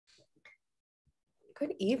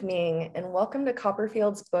Good evening, and welcome to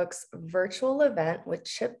Copperfield's Books virtual event with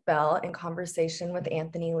Chip Bell in conversation with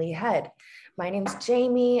Anthony Lee Head. My name's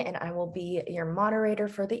Jamie, and I will be your moderator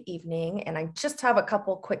for the evening. And I just have a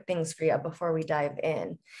couple quick things for you before we dive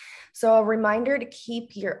in. So a reminder to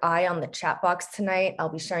keep your eye on the chat box tonight. I'll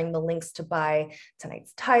be sharing the links to buy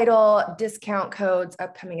tonight's title, discount codes,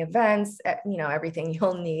 upcoming events, everything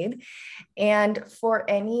you'll need. And for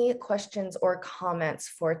any questions or comments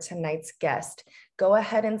for tonight's guest, go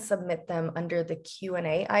ahead and submit them under the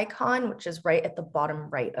Q&A icon, which is right at the bottom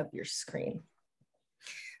right of your screen.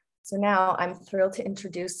 So now I'm thrilled to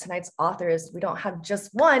introduce tonight's authors. We don't have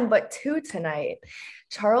just one, but two tonight.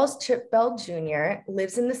 Charles Chip Bell Jr.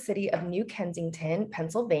 lives in the city of New Kensington,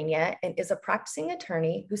 Pennsylvania, and is a practicing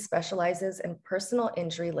attorney who specializes in personal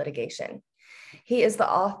injury litigation. He is the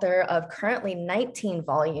author of currently 19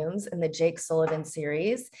 volumes in the Jake Sullivan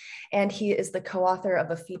series, and he is the co-author of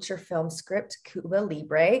a feature film script, Cuba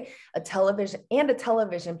Libre, a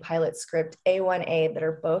television pilot script, A1A, that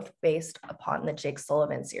are both based upon the Jake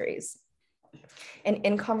Sullivan series. And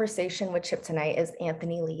in conversation with Chip tonight is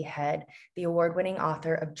Anthony Lee Head, the award-winning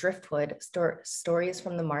author of Driftwood, Stories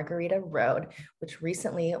from the Margarita Road, which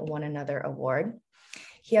recently won another award.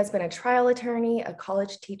 He has been a trial attorney, a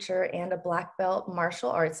college teacher, and a black belt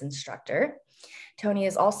martial arts instructor. Tony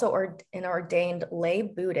is also an ordained lay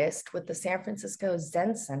Buddhist with the San Francisco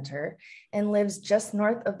Zen Center and lives just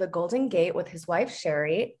north of the Golden Gate with his wife,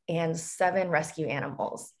 Sherry, and 7 rescue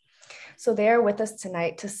animals. So they are with us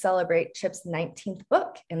tonight to celebrate Chip's 19th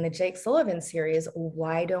book in the Jake Sullivan series,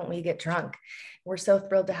 Why Don't We Get Drunk? We're so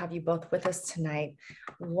thrilled to have you both with us tonight.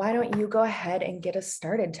 Why don't you go ahead and get us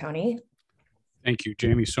started, Tony? Thank you,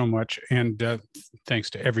 Jamie, so much. And thanks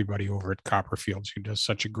to everybody over at Copperfields who does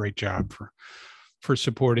such a great job for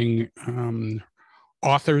supporting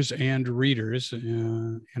authors and readers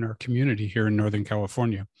in our community here in Northern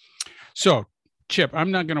California. So, Chip, I'm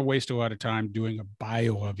not going to waste a lot of time doing a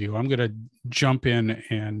bio of you. I'm going to jump in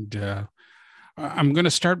and I'm going to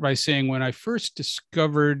start by saying when I first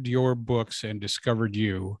discovered your books and discovered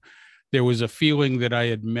you, there was a feeling that I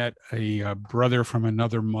had met a brother from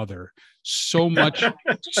another mother. So much of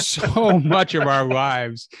our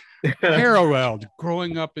lives paralleled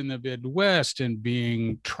growing up in the Midwest and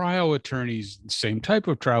being trial attorneys, same type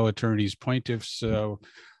of trial attorneys, plaintiffs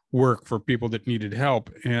work for people that needed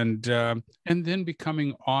help, and then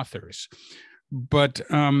becoming authors. But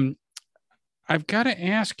I've got to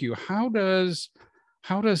ask you, how does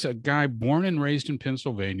a guy born and raised in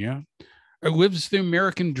Pennsylvania, lives the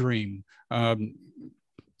American dream,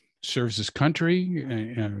 serves his country,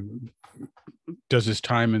 does his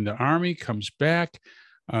time in the Army, comes back,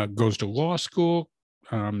 goes to law school.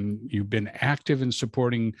 You've been active in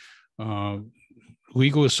supporting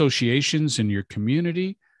legal associations in your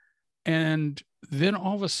community. And then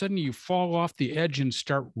all of a sudden you fall off the edge and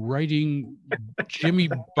start writing Jimmy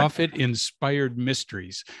Buffett inspired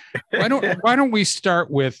mysteries. Why don't we start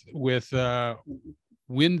with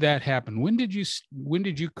when that happened? When did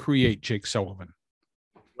you create Jake Sullivan?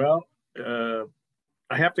 Well,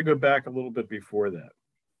 I have to go back a little bit before that.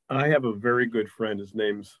 I have a very good friend. His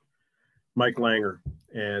name's Mike Langer,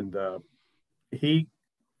 and he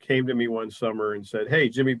came to me one summer and said, "Hey,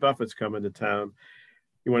 Jimmy Buffett's coming to town.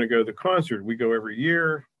 You want to go to the concert? We go every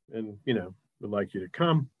year, and we'd like you to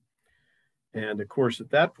come." And of course, at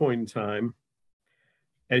that point in time,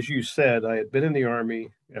 as you said, I had been in the Army.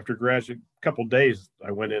 After graduate, a couple of days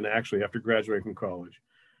I went in actually after graduating from college,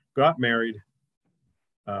 got married,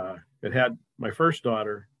 had my first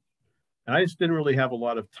daughter, and I just didn't really have a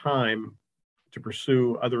lot of time to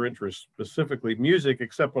pursue other interests, specifically music,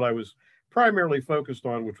 except what I was primarily focused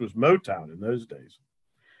on, which was Motown in those days.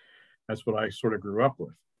 That's what I sort of grew up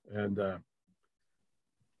with. And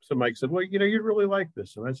so Mike said, "Well, you'd really like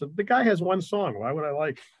this." And I said, "The guy has one song. Why would I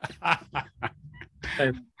like it?"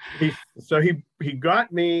 And he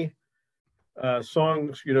got me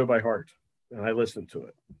songs, by heart, and I listened to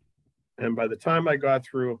it. And by the time I got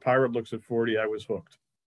through A Pirate Looks at 40, I was hooked.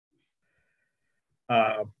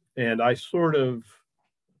 And I sort of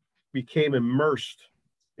became immersed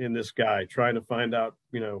in this guy, trying to find out,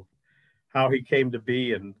 how he came to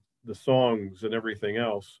be and the songs and everything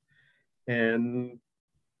else. And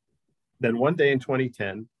then one day in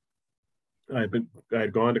 2010, I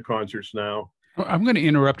had gone to concerts now. I'm going to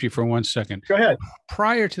interrupt you for 1 second. Go ahead.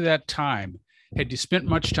 Prior to that time, had you spent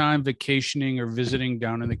much time vacationing or visiting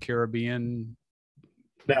down in the Caribbean?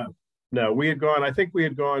 No, we had gone, I think we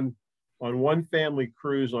had gone on one family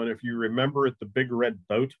cruise on, if you remember it, the Big Red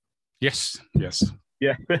Boat. Yes.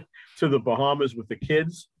 Yeah, to the Bahamas with the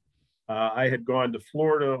kids. I had gone to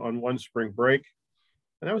Florida on one spring break,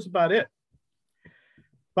 and that was about it.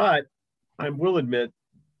 But I will admit,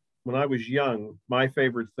 when I was young, my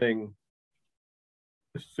favorite thing,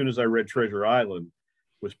 as soon as I read Treasure Island,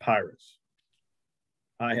 was pirates.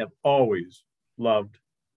 I have always loved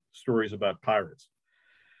stories about pirates.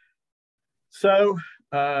 So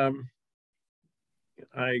I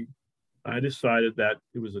decided that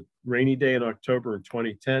it was a rainy day in October in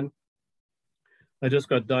 2010. I just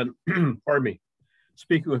got done, pardon me,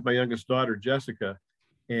 speaking with my youngest daughter, Jessica,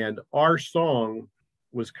 and our song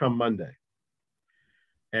was Come Monday.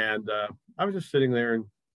 And I was just sitting there, and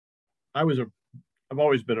I've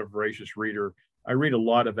always been a voracious reader. I read a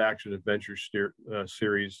lot of action adventure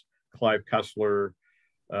series, Clive Cussler,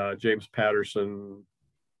 James Patterson,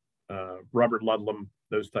 Robert Ludlum,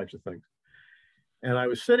 those types of things. And I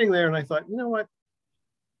was sitting there and I thought, you know what?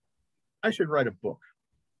 I should write a book.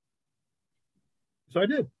 So I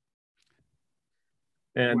did.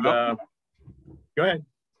 And go ahead.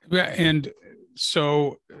 Yeah, and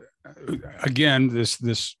so again,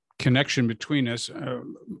 this connection between us.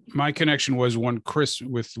 My connection was one Chris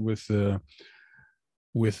with the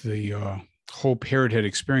whole Parrot Head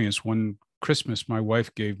experience. One Christmas, my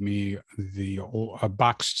wife gave me a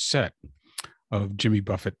boxed set of Jimmy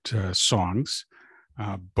Buffett songs,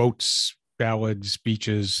 boats, ballads,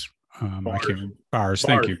 beaches. Bars.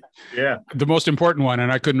 Thank you. Yeah. The most important one,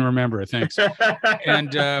 and I couldn't remember it. Thanks.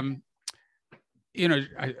 And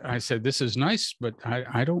I said, this is nice, but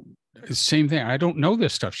I don't. Same thing. I don't know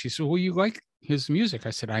this stuff. She said, well, you like his music? I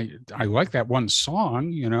said, I like that one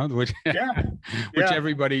song, which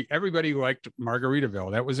everybody liked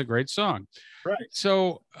Margaritaville. That was a great song. Right.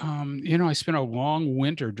 So, I spent a long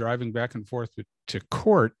winter driving back and forth to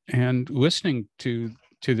court and listening to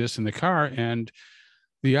this in the car, and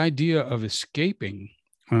the idea of escaping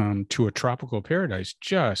to a tropical paradise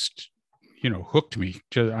just, hooked me.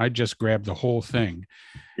 I just grabbed the whole thing.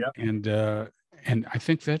 Yeah. And I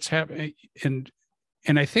think that's happening. And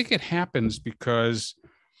I think it happens because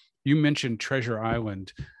you mentioned Treasure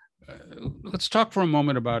Island. Let's talk for a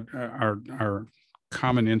moment about our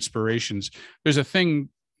common inspirations. There's a thing,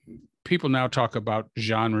 people now talk about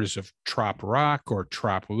genres of trop rock or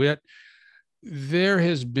trop lit. There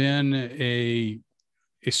has been a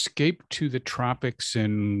escape to the tropics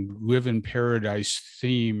and live in paradise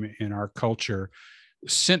theme in our culture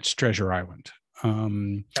since Treasure Island.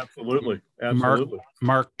 Absolutely.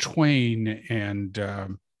 Mark Twain and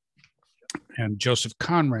Joseph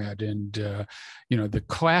Conrad and the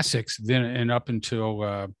classics, then and up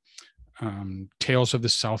until Tales of the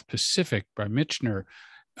South Pacific by Michener.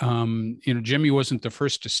 Jimmy wasn't the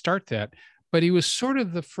first to start that, but he was sort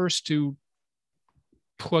of the first to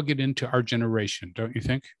plug it into our generation, don't you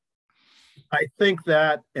think? I think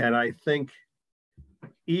that, and I think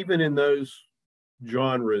even in those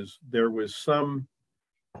genres, there was some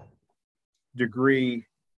degree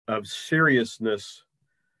of seriousness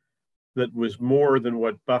that was more than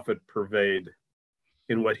what Buffett purveyed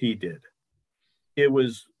in what he did. It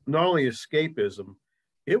was not only escapism,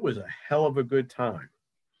 it was a hell of a good time,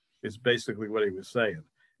 is basically what he was saying.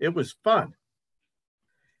 It was fun.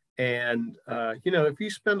 And, if you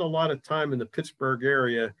spend a lot of time in the Pittsburgh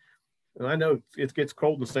area, and I know it gets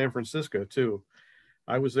cold in San Francisco too.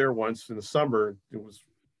 I was there once in the summer. It was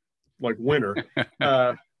like winter.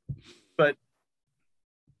 And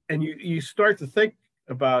you start to think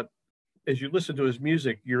about, as you listen to his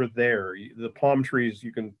music, you're there. The palm trees,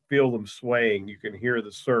 you can feel them swaying. You can hear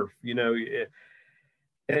the surf,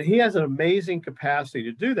 and he has an amazing capacity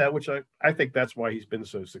to do that, which I think that's why he's been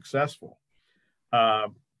so successful.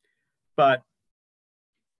 But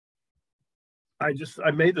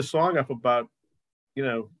I made the song up about,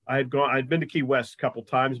 I'd been to Key West a couple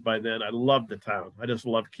times by then. I loved the town. I just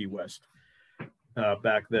loved Key West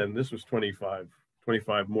back then. This was 25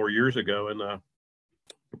 more years ago. And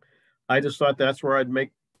I just thought that's where I'd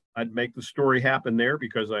make the story happen there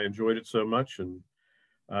because I enjoyed it so much. And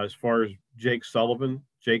as far as Jake Sullivan,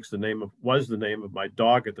 was the name of my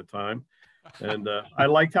dog at the time. And I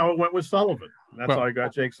liked how it went with Sullivan. That's how I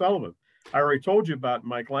got Jake Sullivan. I already told you about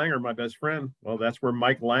Mike Langer, my best friend. Well, that's where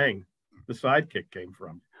Mike Lang, the sidekick, came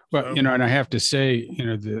from. Well, and I have to say,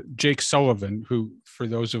 the Jake Sullivan, who, for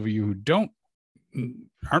those of you who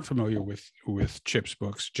aren't familiar with Chip's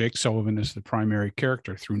books, Jake Sullivan is the primary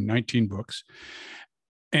character through 19 books.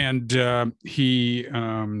 And he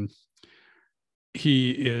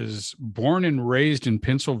is born and raised in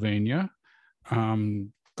Pennsylvania,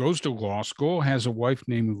 goes to law school, has a wife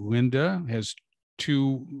named Linda, has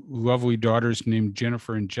two lovely daughters named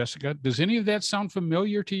Jennifer and Jessica. Does any of that sound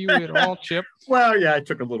familiar to you at all, Chip? Well, yeah, I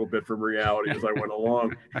took a little bit from reality as I went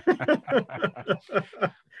along.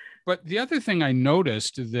 But the other thing I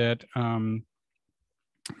noticed that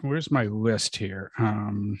where's my list here?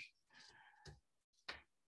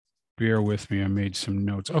 Bear with me. I made some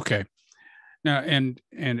notes. Okay. Now, and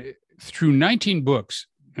through 19 books,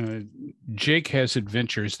 Jake has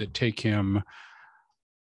adventures that take him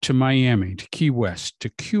to Miami, to Key West, to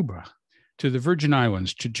Cuba, to the Virgin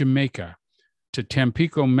Islands, to Jamaica, to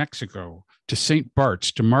Tampico, Mexico, to St.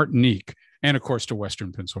 Bart's, to Martinique, and of course to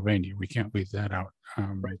Western Pennsylvania. We can't leave that out.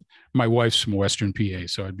 Right. My wife's from Western PA,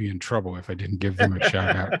 so I'd be in trouble if I didn't give them a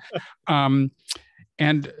shout out.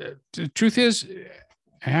 And the truth is,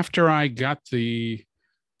 after I got the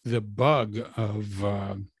bug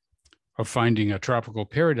of finding a tropical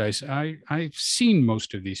paradise, I've seen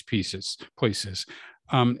most of these places.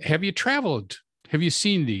 Have you traveled? Have you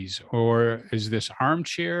seen these, or is this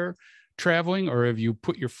armchair traveling, or have you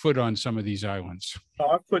put your foot on some of these islands?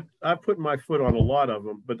 I've put my foot on a lot of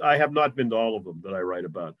them, but I have not been to all of them that I write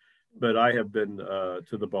about. But I have been to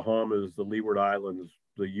the Bahamas, the Leeward Islands,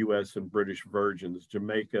 the U.S. and British Virgins,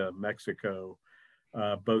 Jamaica, Mexico,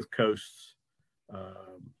 both coasts. I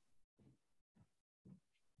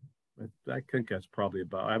think that's probably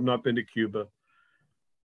about. I have not been to Cuba.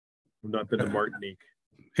 I've not been to Martinique.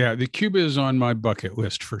 Yeah, the Cuba is on my bucket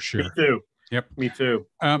list for sure. Me too. Yep. Me too.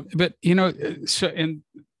 But that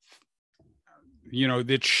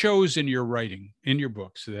shows in your writing, in your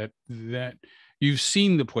books, that you've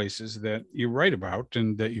seen the places that you write about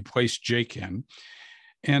and that you place Jake in.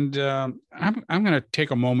 And I'm going to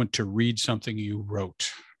take a moment to read something you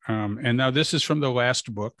wrote. And now this is from the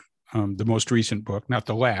last book, the most recent book, not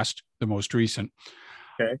the last, the most recent.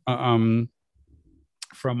 Okay.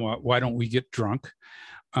 From Why Don't We Get Drunk?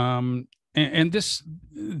 And this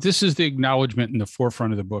is the acknowledgement in the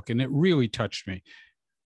forefront of the book, and it really touched me.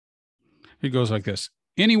 It goes like this.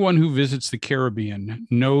 Anyone who visits the Caribbean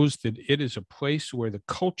knows that it is a place where the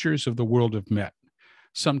cultures of the world have met,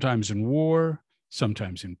 sometimes in war,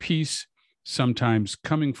 sometimes in peace, sometimes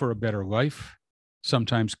coming for a better life,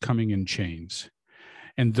 sometimes coming in chains.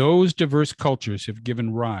 And those diverse cultures have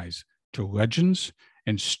given rise to legends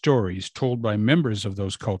and stories told by members of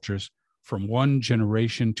those cultures from one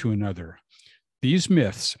generation to another. These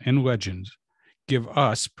myths and legends give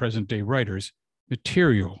us, present-day writers,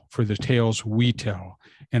 material for the tales we tell,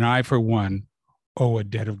 and I, for one, owe a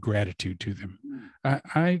debt of gratitude to them.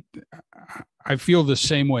 I feel the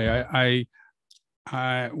same way.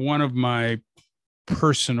 One of my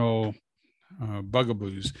personal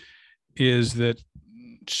bugaboos is that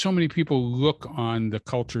so many people look on the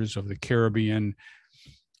cultures of the Caribbean.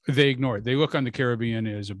 They ignore it. They look on the Caribbean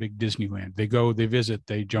as a big Disneyland. They go, they visit,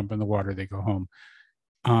 they jump in the water, they go home.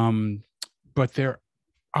 But there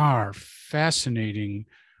are fascinating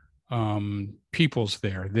peoples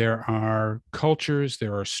there. There are cultures,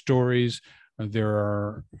 there are stories,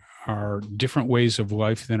 there are different ways of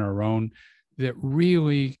life than our own that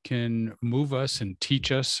really can move us and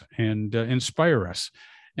teach us and inspire us.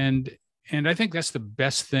 And I think that's the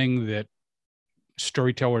best thing that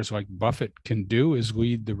storytellers like Buffett can do, is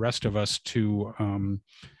lead the rest of us to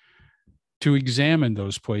examine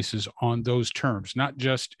those places on those terms, not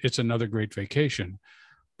just it's another great vacation,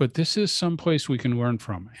 but this is some place we can learn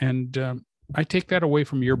from. And I take that away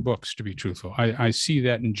from your books, to be truthful. I see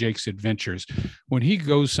that in Jake's adventures. When he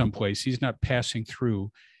goes someplace, he's not passing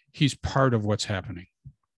through, he's part of what's happening.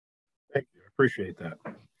 Thank you. I appreciate that.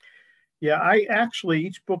 Yeah, I actually,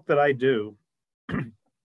 each book that I do,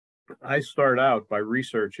 I start out by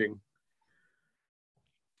researching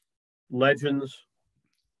legends,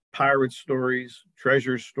 pirate stories,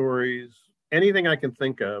 treasure stories, anything I can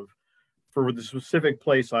think of for the specific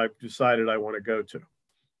place I've decided I want to go to.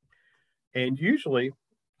 And usually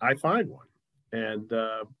I find one. And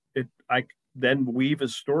I then weave a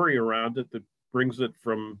story around it that brings it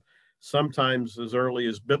from sometimes as early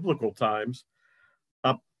as biblical times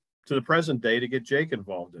up to the present day to get Jake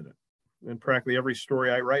involved in it. And practically every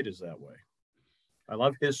story I write is that way. I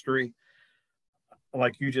love history.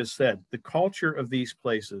 Like you just said, the culture of these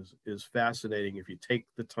places is fascinating if you take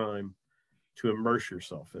the time to immerse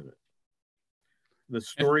yourself in it. The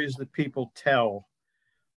stories that people tell,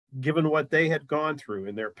 given what they had gone through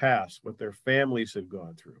in their past, what their families had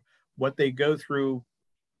gone through, what they go through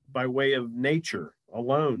by way of nature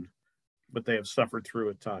alone, what they have suffered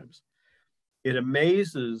through at times. It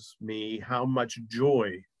amazes me how much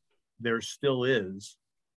joy there still is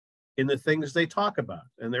in the things they talk about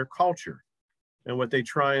and their culture and what they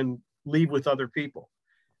try and leave with other people.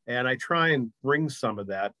 And I try and bring some of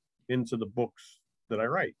that into the books that I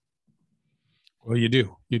write. Well, you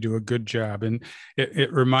do a good job. And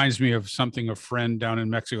it reminds me of something a friend down in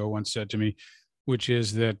Mexico once said to me, which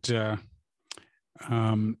is that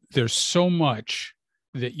there's so much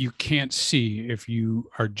that you can't see if you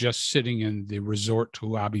are just sitting in the resort to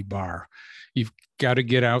lobby bar. You've got to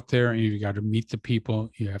get out there and you've got to meet the people.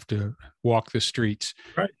 You have to walk the streets.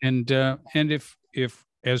 Right. And if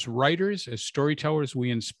as writers, as storytellers,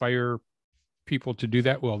 we inspire people to do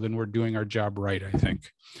that, well, then we're doing our job right, I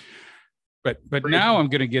think. But now I'm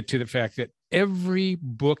going to get to the fact that every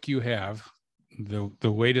book you have, the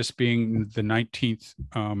latest being the 19th,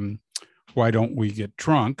 Why Don't We Get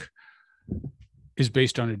Drunk, is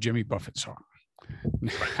based on a Jimmy Buffett song.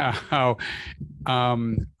 Now, I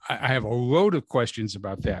have a load of questions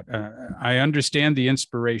about that. I understand the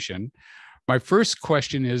inspiration. My first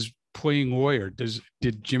question is playing lawyer.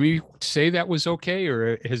 Did Jimmy say that was okay,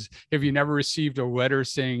 or have you never received a letter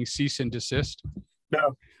saying cease and desist?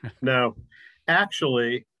 No.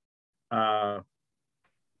 Actually,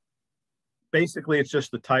 basically, it's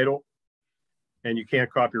just the title, and you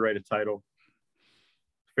can't copyright a title.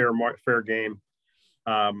 Fair game.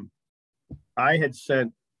 I had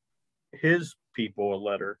sent his people a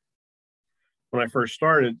letter when I first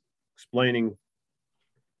started explaining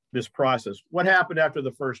this process. What happened after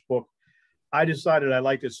the first book? I decided I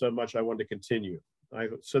liked it so much I wanted to continue.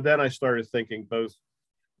 So then I started thinking both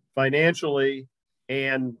financially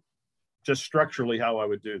and just structurally how I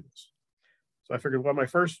would do this. So I figured, well, my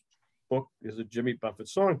first book is a Jimmy Buffett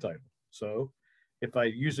song title. So if I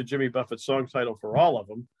use a Jimmy Buffett song title for all of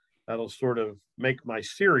them, that'll sort of make my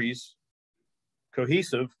series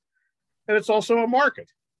cohesive. And it's also a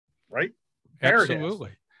market, right?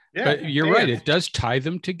 Absolutely. Yeah, but you're right. It does tie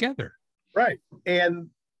them together. Right. And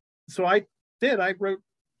so I wrote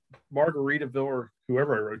Margaritaville, or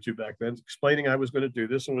whoever I wrote to back then, explaining I was going to do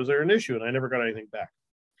this, and was there an issue, and I never got anything back.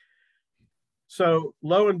 So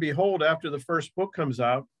lo and behold, after the first book comes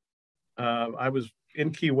out, I was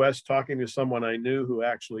in Key West talking to someone I knew who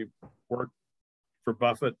actually worked for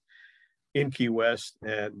Buffett in Key West,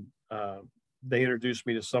 and they introduced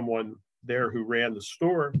me to someone there who ran the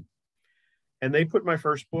store, and they put my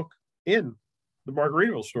first book in the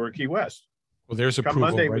Margaritaville store in Key West. Well, there's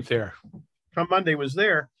approval right there. Come Monday was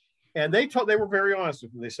there, and they were very honest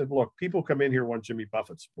with me. They said, "Look, people come in here want Jimmy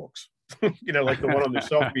Buffett's books, like the one on the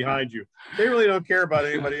shelf behind you. They really don't care about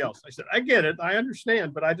anybody else." I said, "I get it, I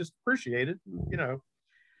understand, but I just appreciate it,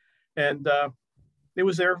 And it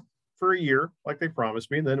was there for a year, like they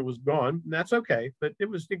promised me, and then it was gone. And that's okay, but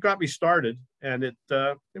it got me started, and it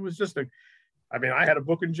was just I had a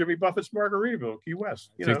book in Jimmy Buffett's Margaritaville, Key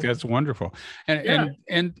West. I think that's wonderful, and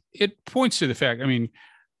it points to the fact.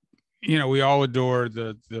 We all adore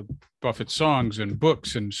the Buffett songs and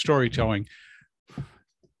books and storytelling,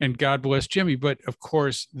 and God bless Jimmy. But of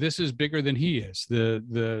course, this is bigger than he is.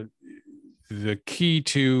 The key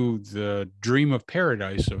to the dream of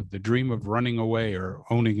paradise, or the dream of running away or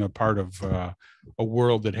owning a part of a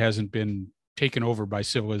world that hasn't been taken over by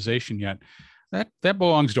civilization yet, that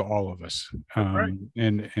belongs to all of us. Right.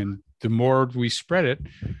 And the more we spread it,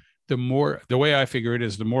 the way I figure it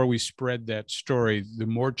is, the more we spread that story, the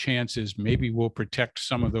more chances maybe we'll protect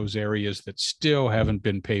some of those areas that still haven't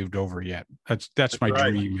been paved over yet. That's my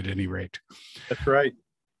right. dream at any rate. That's right.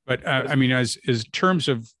 But as terms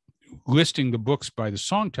of listing the books by the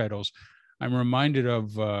song titles, I'm reminded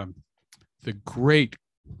of the great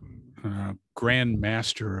grand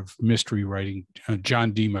master of mystery writing,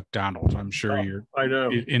 John D. MacDonald. I'm sure I know.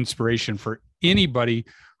 Inspiration for anybody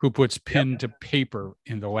who puts pen to paper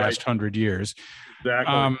in the last 100 years.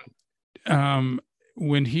 Exactly.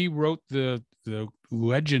 When he wrote the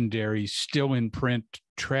legendary, still in print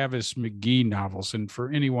Travis McGee novels, and for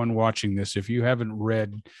anyone watching this, if you haven't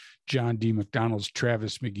read John D. MacDonald's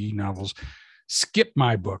Travis McGee novels, skip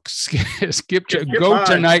my book. Go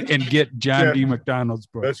tonight and get John D. MacDonald's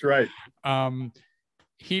book. That's right.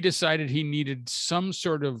 He decided he needed some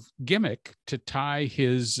sort of gimmick to tie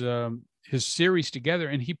his series together,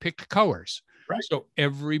 and he picked colors. Right. So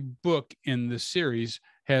every book in the series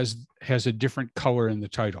has a different color in the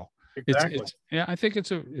title. Exactly. I think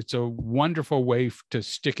it's a wonderful way to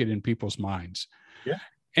stick it in people's minds. Yeah.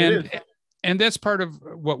 And that's part of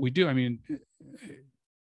what we do.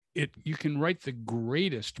 You can write the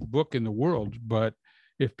greatest book in the world, but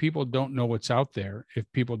if people don't know what's out there, if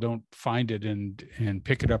people don't find it and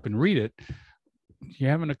pick it up and read it, you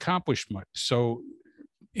haven't accomplished much. So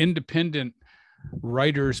independent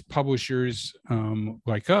writers, publishers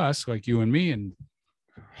like us, like you and me, and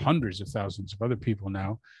hundreds of thousands of other people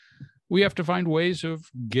now, we have to find ways of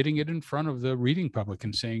getting it in front of the reading public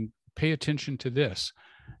and saying, pay attention to this.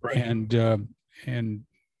 Right. And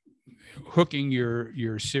hooking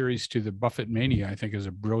your series to the Buffett mania, I think, is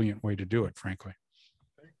a brilliant way to do it, frankly.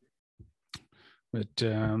 But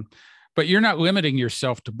but you're not limiting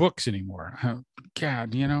yourself to books anymore.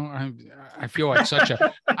 God, I feel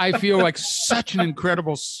like such an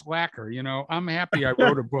incredible slacker. I'm happy I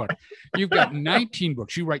wrote a book. You've got 19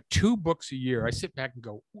 books. You write 2 books a year. I sit back and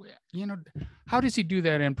go, how does he do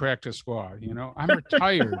that in practice law? I'm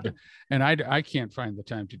retired and I can't find the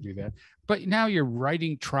time to do that. But now you're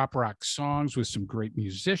writing trop rock songs with some great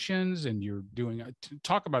musicians, and you're doing.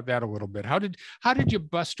 Talk about that a little bit. How did you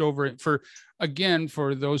bust over it? For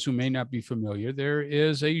those who may not be familiar, there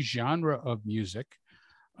is a genre of music,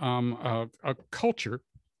 a culture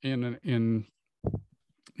in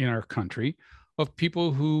our country of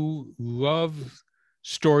people who love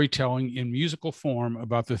storytelling in musical form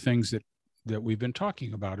about the things that we've been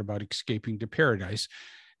talking about escaping to paradise.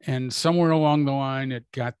 And somewhere along the line,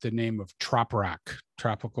 it got the name of trop rock,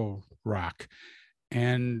 tropical rock.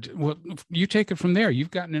 And well, you take it from there. You've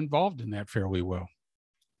gotten involved in that fairly well.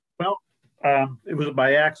 Well, it was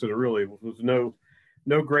by accident, really. It was no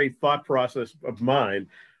great thought process of mine.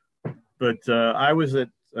 But I was at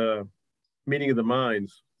Meeting of the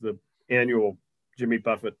Minds, the annual Jimmy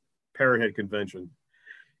Buffett Parrothead Convention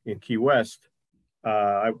in Key West.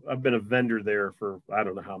 I've been a vendor there for I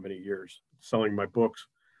don't know how many years, selling my books.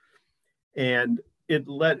 And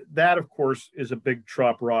that, of course, is a big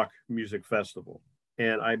trop rock music festival.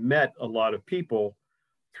 And I met a lot of people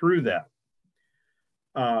through that.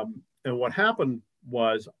 And what happened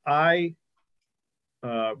was I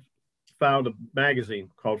found a magazine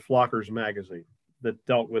called Flocker's Magazine that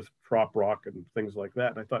dealt with trop rock and things like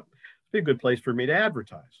that. And I thought it'd be a good place for me to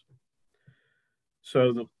advertise.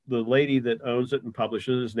 So the lady that owns it and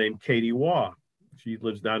publishes is named Katie Waugh. She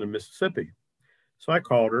lives down in Mississippi. So I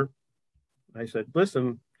called her. I said,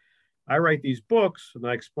 listen, I write these books, and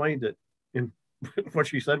I explained it. And what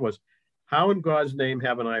she said was, how in God's name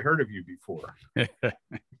haven't I heard of you before?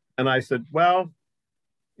 And I said, well,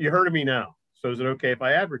 you heard of me now. So is it okay if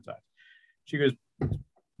I advertise? She goes,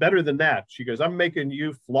 better than that. She goes, I'm making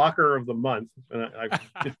you Flocker of the Month. And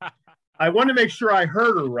I want to make sure I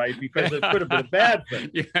heard her right, because it could have been a bad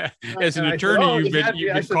thing. Yeah. As an attorney, you've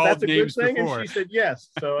been called names before. And she said, yes.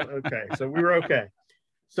 So, okay. So we were okay.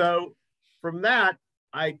 So from that,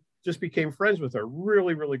 I just became friends with her.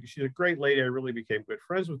 Really, really, she's a great lady. I really became good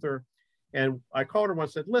friends with her. And I called her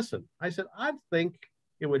once and said, listen, I said, I think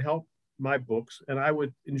it would help my books and I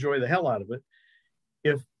would enjoy the hell out of it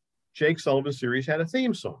if Jake Sullivan series had a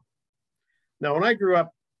theme song. Now, when I grew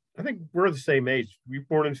up, I think we're the same age. Were you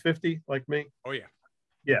born in 50 like me? Oh, yeah.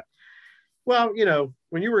 Yeah. Well,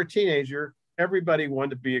 when you were a teenager, everybody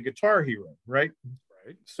wanted to be a guitar hero, right?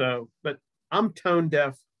 Right. So, but I'm tone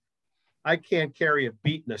deaf. I can't carry a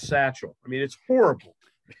beat in a satchel. I mean, it's horrible.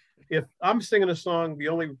 If I'm singing a song, the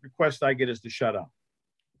only request I get is to shut up.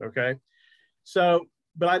 Okay. So,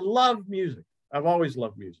 but I love music. I've always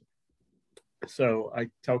loved music. So I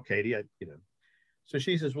tell Katie, so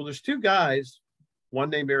she says, well, there's 2 guys,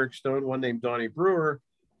 one named Eric Stone, one named Donnie Brewer.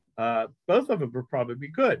 Both of them would probably be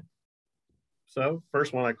good. So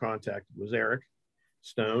first one I contacted was Eric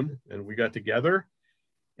Stone, and we got together,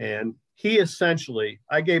 and he essentially,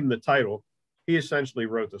 I gave him the title. He essentially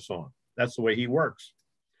wrote the song. That's the way he works.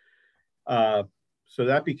 So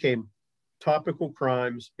that became Topical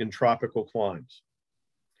Crimes in Tropical Climes.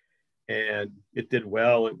 And it did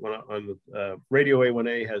well. It went on the Radio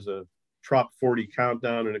A1A has a Trop 40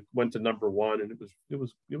 countdown, and it went to number 1, and it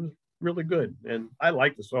was really good. And I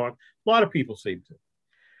like the song. A lot of people seem to.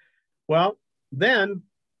 Well, then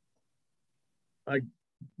I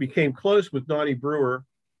became close with Donnie Brewer,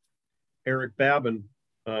 Eric Babin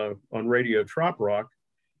on Radio Trop Rock,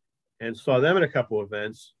 and saw them at a couple of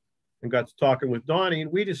events and got to talking with Donnie,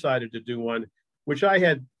 and we decided to do one, which I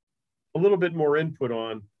had a little bit more input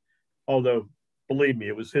on, although believe me,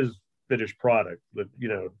 it was his finished product that,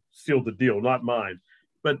 sealed the deal, not mine.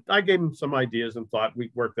 But I gave him some ideas and thought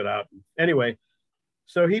we'd worked it out. Anyway,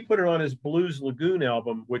 so he put it on his Blues Lagoon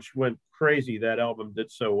album, which went crazy. That album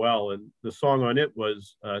did so well. And the song on it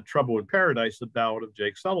was Trouble in Paradise, the ballad of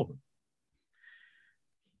Jake Sullivan.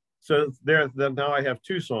 So now I have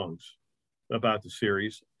 2 songs about the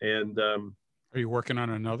series. And are you working on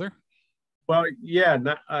another? Well, yeah.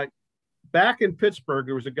 Back in Pittsburgh,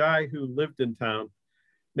 there was a guy who lived in town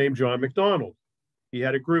named John McDonald. He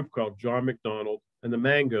had a group called John McDonald and the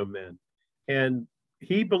Mango Men. And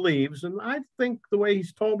he believes, and I think the way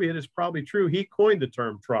he's told me it is probably true, he coined the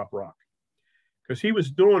term trop rock because he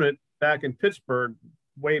was doing it back in Pittsburgh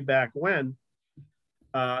way back when,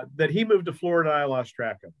 that he moved to Florida. I lost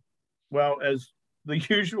track of. Well, as the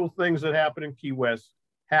usual things that happen in Key West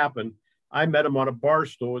happen, I met him on a bar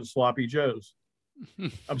stool in Sloppy Joe's.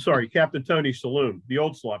 I'm sorry, Captain Tony's Saloon, the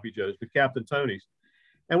old Sloppy Joe's, but Captain Tony's.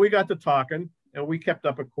 And we got to talking, and we kept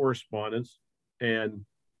up a correspondence. And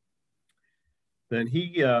then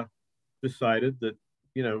he decided that,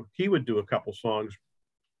 he would do a couple songs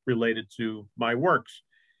related to my works.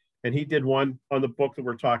 And he did one on the book that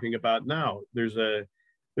we're talking about now. There's a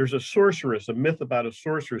sorceress, a myth about a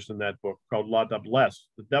sorceress in that book called La Noblesse,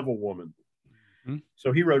 the devil woman. Mm-hmm.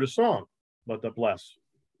 So he wrote a song, La Noblesse,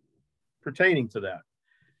 pertaining to that.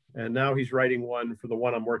 And now he's writing one for the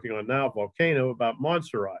one I'm working on now, Volcano, about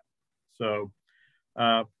Montserrat. So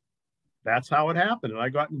that's how it happened. And I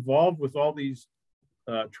got involved with all these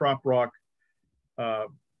trop rock, how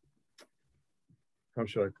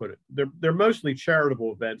should I put it? They're mostly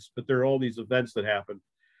charitable events, but there are all these events that happen.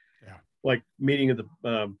 Yeah. Like meeting at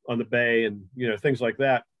on the bay and, things like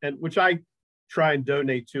that. And which I try and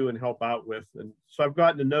donate to and help out with. And so I've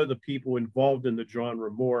gotten to know the people involved in the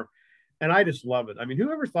genre more. And I just love it. I mean,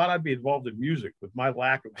 whoever thought I'd be involved in music with my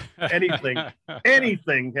lack of anything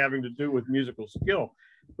having to do with musical skill?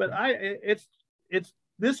 But it's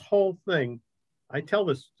this whole thing. I tell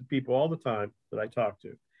this to people all the time that I talk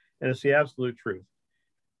to, and it's the absolute truth.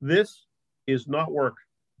 This is not work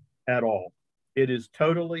at all. It is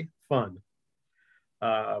totally fun.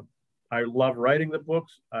 I love writing the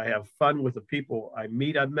books. I have fun with the people I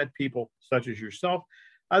meet. I've met people such as yourself,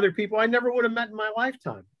 other people I never would have met in my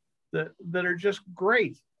lifetime that are just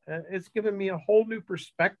great. It's given me a whole new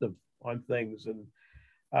perspective on things. And,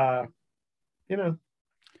 hell,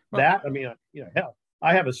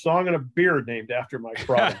 I have a song and a beer named after my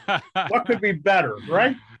product. What could be better,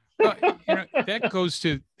 right? Well, that goes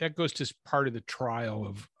to part of the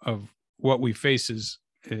trial of what we face as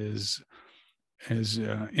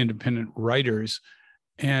independent writers.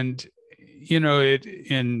 And,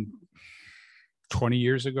 in 20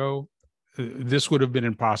 years ago, this would have been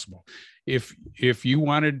impossible. If you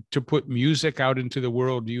wanted to put music out into the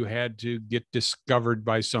world, you had to get discovered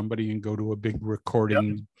by somebody and go to a big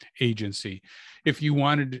recording agency. If you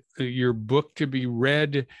wanted your book to be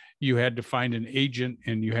read, you had to find an agent,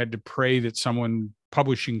 and you had to pray that someone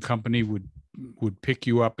publishing company would pick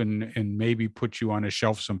you up and maybe put you on a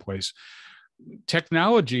shelf someplace.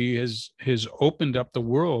 Technology has opened up the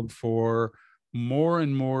world for more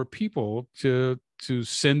and more people to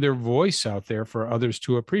send their voice out there for others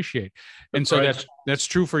to appreciate. And so that's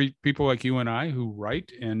true for people like you and I who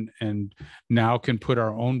write and now can put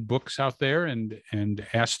our own books out there and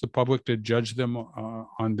ask the public to judge them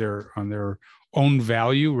on their own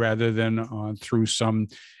value rather than through some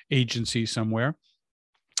agency somewhere.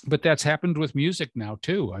 But that's happened with music now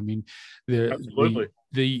too. I mean,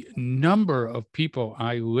 the number of people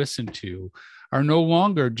I listen to are no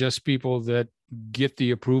longer just people that get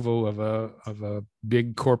the approval of a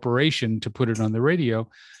big corporation to put it on the radio.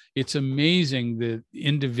 It's amazing the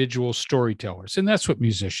individual storytellers, and that's what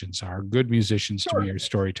musicians are. Good musicians to me are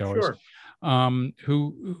storytellers,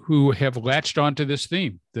 who have latched onto this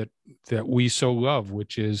theme that we so love,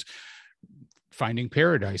 which is finding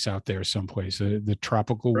paradise out there someplace, the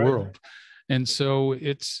tropical world. And so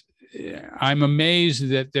I'm amazed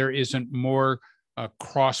that there isn't more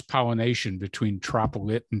cross-pollination between trop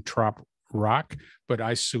lit and trop rock, but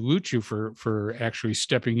I salute you for actually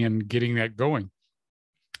stepping in and getting that going.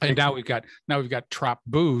 And now we've got Trop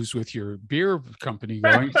Booze with your beer company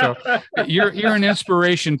going. So you're an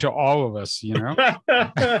inspiration to all of us,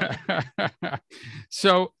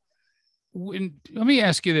 So let me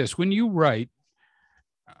ask you this: when you write,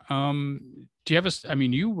 do you have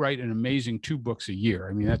you write an amazing 2 books a year.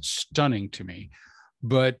 I mean, that's stunning to me.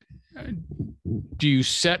 But do you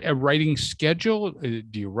set a writing schedule?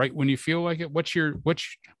 Do you write when you feel like it? What's your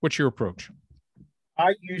approach?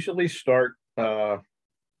 I usually start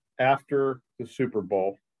after the Super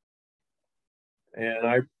Bowl, and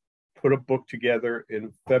I put a book together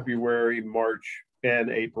in February, March, and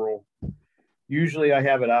April. Usually I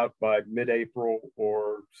have it out by mid-April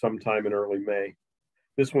or sometime in early May.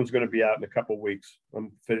 This one's going to be out in a couple of weeks.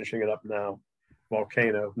 I'm finishing it up now.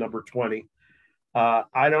 Volcano, number 20.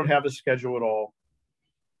 I don't have a schedule at all.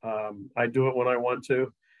 I do it when I want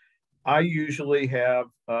to. I usually have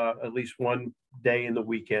at least one day in the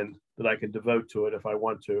weekend that I can devote to it if I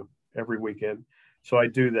want to, every weekend. So I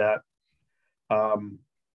do that.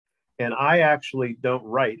 And I actually don't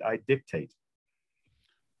write, I dictate.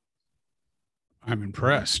 I'm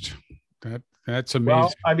impressed. That's amazing.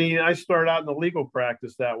 Well, I mean, I started out in the legal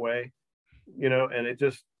practice that way, and it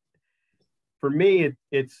just, for me,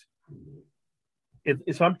 it's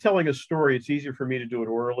if I'm telling a story, it's easier for me to do it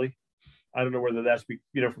orally. I don't know whether that's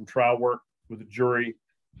from trial work with a jury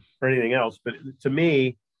or anything else, but to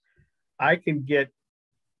me, I can get.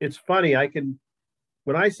 It's funny.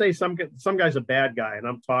 When I say some guy's a bad guy and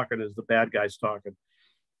I'm talking as the bad guy's talking,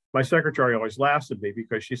 my secretary always laughs at me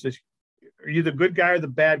because she says, "Are you the good guy or the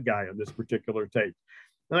bad guy on this particular tape?"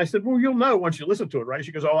 And I said, "Well, you'll know once you listen to it, right?"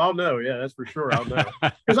 She goes, "Oh, I'll know. Yeah, that's for sure. I'll know."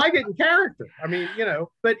 Because I get in character. I mean,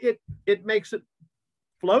 but it makes it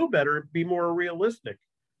flow better, be more realistic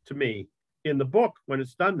to me in the book when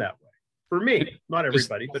it's done that way. For me, not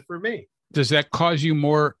everybody, but for me. Does that cause you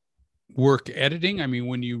more work editing? I mean,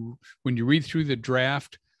 when you read through the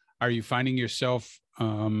draft, are you finding yourself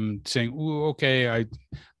saying, "Ooh, okay,"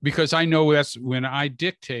 because I know that's when I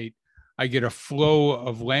dictate, I get a flow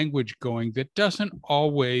of language going that doesn't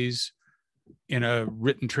always, in a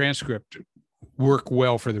written transcript, work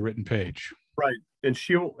well for the written page. Right. And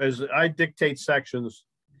as I dictate sections,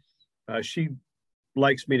 she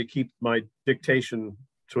likes me to keep my dictation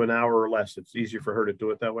to an hour or less. It's easier for her to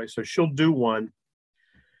do it that way. So she'll do one.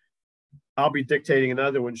 I'll be dictating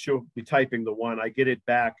another one. She'll be typing the one. I get it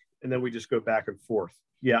back, and then we just go back and forth.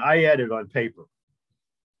 Yeah, I edit on paper.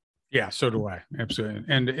 Yeah, so do I. Absolutely.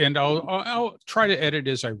 And I'll try to edit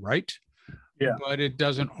as I write. Yeah. But it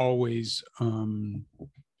doesn't always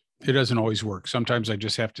work. Sometimes I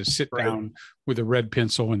just have to sit down with a red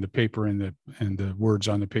pencil and the paper and the words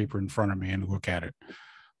on the paper in front of me and look at it.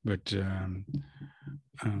 But then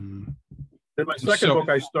my second book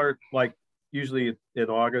I start like usually in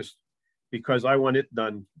August because I want it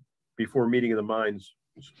done before Meeting of the Minds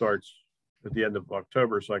starts at the end of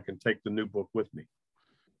October, so I can take the new book with me.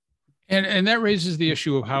 And that raises the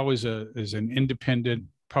issue of how as an independent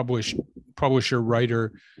publisher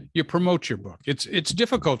writer, you promote your book. It's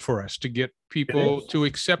difficult for us to get people to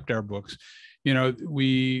accept our books.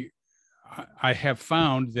 I have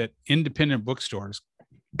found that independent bookstores,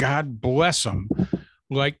 God bless them,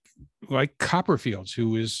 like Copperfields,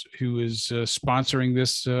 who is sponsoring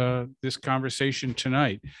this conversation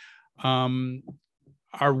tonight,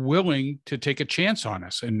 are willing to take a chance on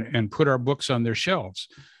us and put our books on their shelves.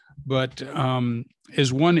 But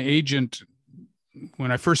as one agent,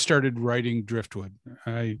 when I first started writing Driftwood,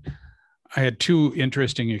 I had two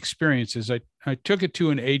interesting experiences. I took it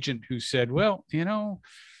to an agent who said, "Well,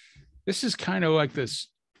 this is kind of like this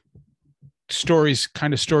stories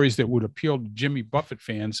that would appeal to Jimmy Buffett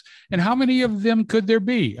fans. And how many of them could there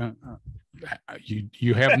be?"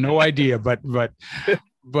 You have no idea, but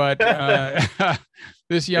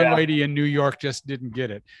this young lady in New York just didn't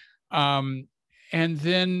get it. And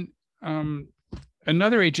then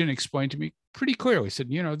another agent explained to me pretty clearly, said,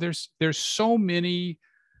 there's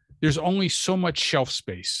only so much shelf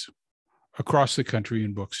space across the country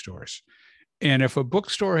in bookstores. And if a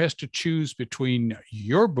bookstore has to choose between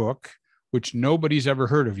your book, which nobody's ever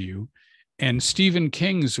heard of you, and Stephen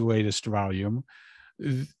King's latest volume,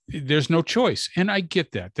 there's no choice. And I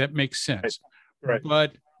get that. That makes sense. Right.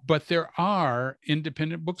 But there are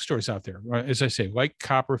independent bookstores out there, as I say, like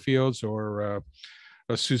Copperfields or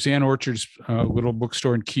Suzanne Orchard's little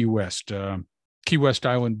bookstore in Key West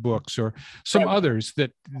Island Books, or some others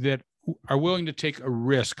that are willing to take a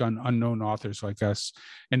risk on unknown authors like us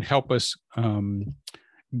and help us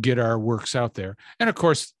get our works out there. And of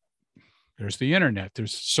course, there's the internet,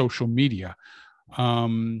 there's social media,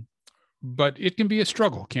 but it can be a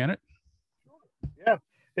struggle, can it? Yeah,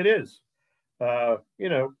 it is. I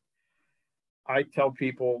tell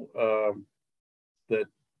people that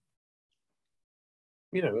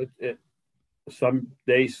some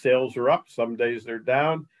days sales are up, some days they're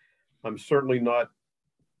down. I'm certainly not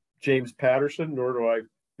James Patterson, nor do I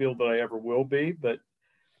feel that I ever will be. But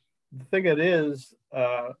the thing it is,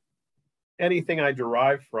 anything I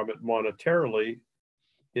derive from it monetarily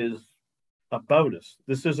is a bonus.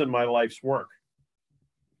 This isn't my life's work.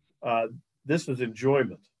 This is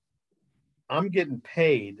enjoyment. I'm getting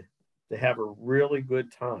paid to have a really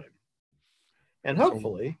good time. And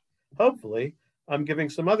hopefully, I'm giving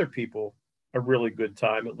some other people a really good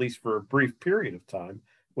time, at least for a brief period of time,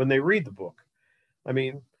 when they read the book. I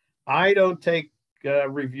mean, I don't take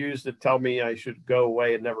reviews that tell me I should go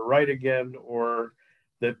away and never write again, or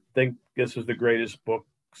that think this is the greatest book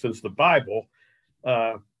since the Bible.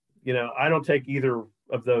 I don't take either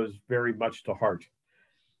of those very much to heart.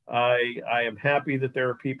 I am happy that there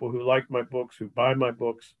are people who like my books, who buy my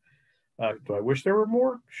books. Do I wish there were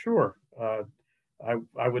more? Sure.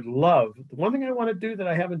 I would love, the one thing I want to do that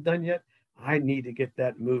I haven't done yet, I need to get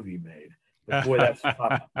that movie made. But boy, that's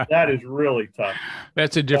tough. That is really tough.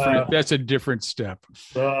 That's a different step.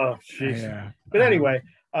 Oh, jeez. Yeah. But anyway,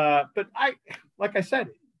 but like I said,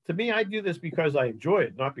 to me, I do this because I enjoy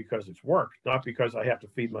it, not because it's work, not because I have to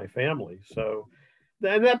feed my family. So,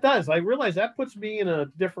 and I realize that puts me in a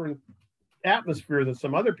different atmosphere than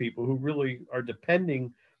some other people who really are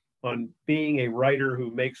depending on being a writer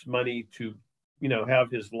who makes money to, have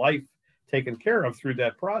his life taken care of through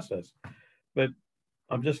that process. But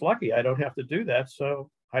I'm just lucky I don't have to do that, so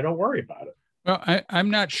I don't worry about it. Well, I'm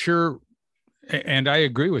not sure, and I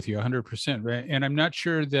agree with you 100%, right? And I'm not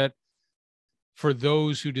sure that for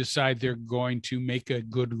those who decide they're going to make a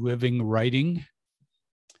good living writing,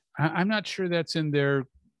 I'm not sure that's in their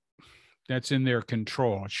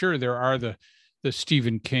control. Sure, there are the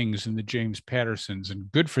Stephen Kings and the James Pattersons,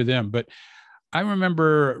 and good for them. But I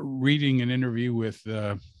remember reading an interview with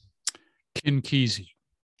Ken Kesey.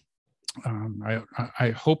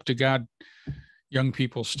 I hope to God young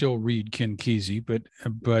people still read Ken Kesey, but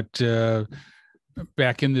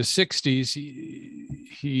back in the 60s,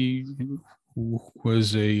 he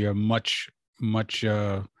was a much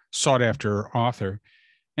sought after author.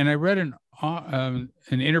 And I read an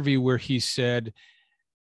interview where he said,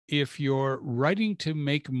 if you're writing to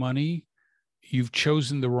make money, you've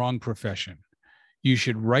chosen the wrong profession. You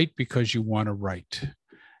should write because you want to write.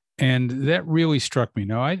 And that really struck me.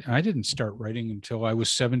 Now, I didn't start writing until I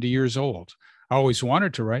was 70 years old. I always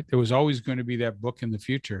wanted to write. There was always going to be that book in the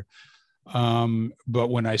future. But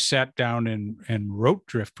when I sat down and wrote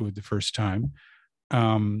Driftwood the first time,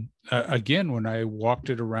 again, when I walked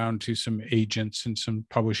it around to some agents and some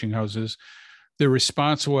publishing houses, the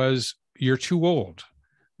response was, you're too old.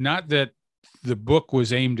 Not that the book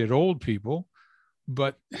was aimed at old people,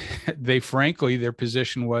 but their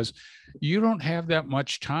position was, you don't have that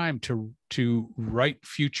much time to write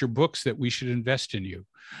future books that we should invest in you.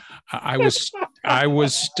 I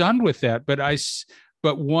was stunned with that,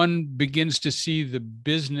 but one begins to see the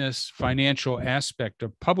business financial aspect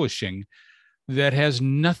of publishing that has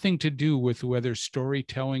nothing to do with whether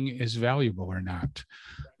storytelling is valuable or not.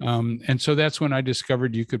 And so that's when I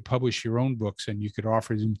discovered you could publish your own books and you could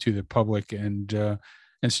offer them to the public and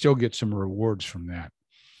still get some rewards from that.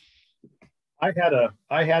 I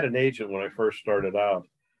had an agent when I first started out.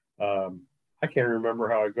 I can't remember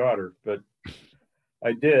how I got her, but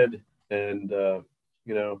I did. And,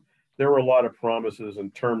 there were a lot of promises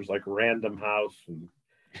and terms like Random House and,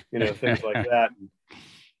 things like that. And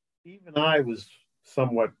even I was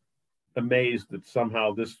somewhat amazed that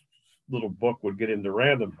somehow this little book would get into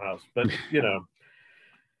Random House, but,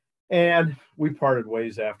 and we parted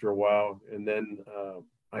ways after a while. And then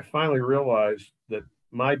I finally realized that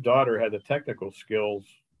my daughter had the technical skills,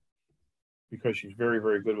 because she's very,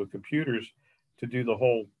 very good with computers, to do the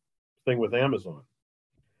whole thing with Amazon.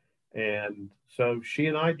 And so she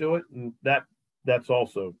and I do it, and that's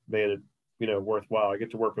also made it, worthwhile. I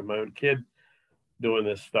get to work with my own kid doing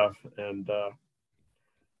this stuff. And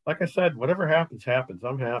like I said, whatever happens, happens.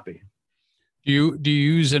 I'm happy. Do you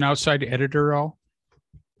use an outside editor at all?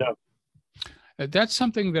 No. That's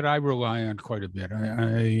something that I rely on quite a bit.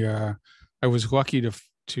 I was lucky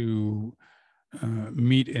to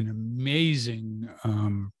meet an amazing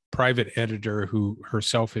private editor who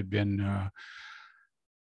herself had been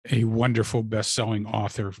a wonderful best-selling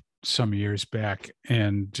author some years back.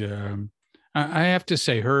 And I have to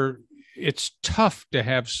say, it's tough to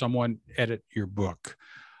have someone edit your book,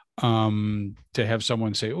 to have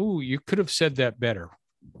someone say, oh, you could have said that better.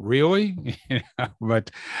 Really?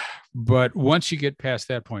 But once you get past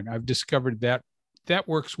that point, I've discovered that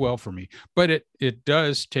works well for me. But it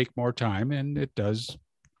does take more time, and it does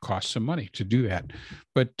cost some money to do that.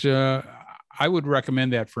 But I would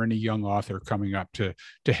recommend that for any young author coming up, to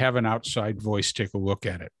have an outside voice take a look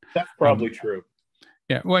at it. That's probably true.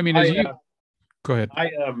 Yeah. Well, I mean, go ahead.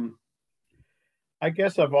 I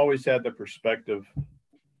guess I've always had the perspective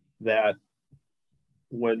that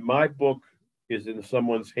when my book is in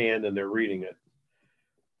someone's hand and they're reading it,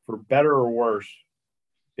 for better or worse,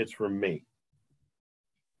 it's from me.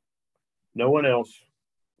 No one else.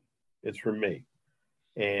 It's from me.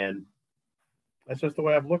 And that's just the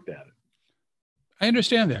way I've looked at it. I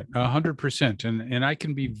understand that 100%. And I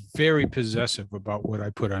can be very possessive about what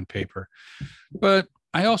I put on paper, but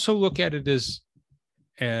I also look at it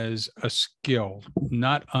as a skill,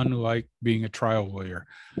 not unlike being a trial lawyer.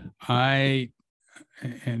 I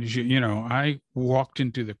walked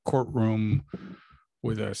into the courtroom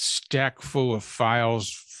with a stack full of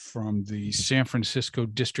files from the San Francisco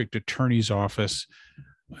District Attorney's Office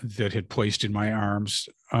that had placed in my arms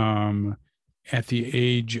at the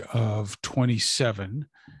age of 27,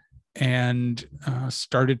 and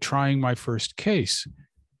started trying my first case.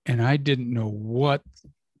 And I didn't know what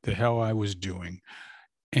the hell I was doing.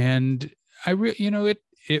 And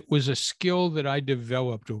it was a skill that I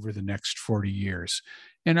developed over the next 40 years.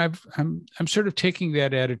 And I'm sort of taking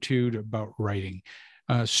that attitude about writing.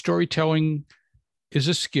 Storytelling is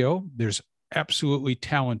a skill. There's absolutely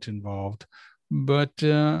talent involved, but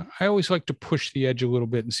I always like to push the edge a little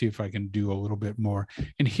bit and see if I can do a little bit more.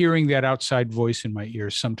 And hearing that outside voice in my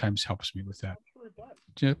ears sometimes helps me with that.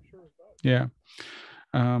 Yeah. Yeah.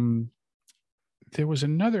 There was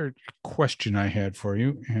another question I had for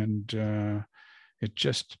you, and it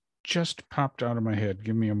just popped out of my head.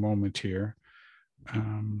 Give me a moment here.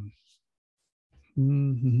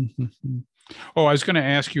 Oh, I was going to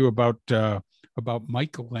ask you about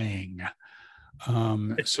Mike Lang.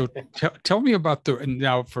 So tell me about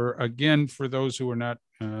now for those who are not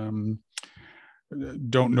don't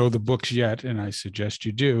know the books yet, and I suggest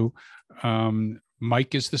you do.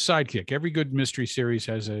 Mike is the sidekick. Every good mystery series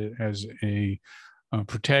has a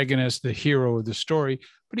protagonist, the hero of the story,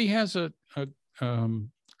 but he has a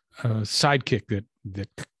sidekick that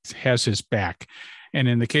has his back. And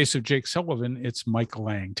in the case of Jake Sullivan, it's Mike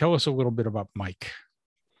Lang. Tell us a little bit about Mike.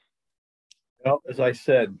 Well, as I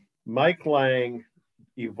said, Mike Lang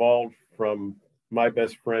evolved from my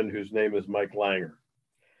best friend, whose name is Mike Langer.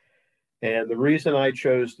 And the reason I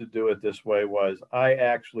chose to do it this way was I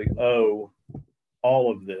actually owe all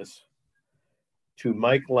of this to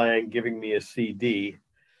Mike Lang giving me a CD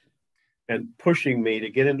and pushing me to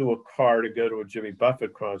get into a car to go to a Jimmy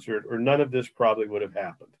Buffett concert, or none of this probably would have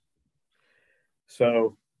happened.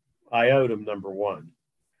 So I owed him, number one.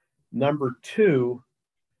 Number two,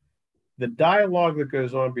 the dialogue that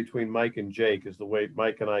goes on between Mike and Jake is the way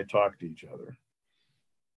Mike and I talk to each other.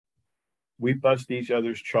 We bust each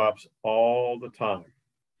other's chops all the time.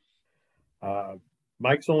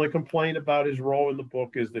 Mike's only complaint about his role in the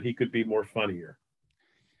book is that he could be more funnier.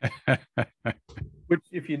 Which,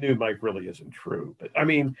 if you knew Mike, really isn't true. But I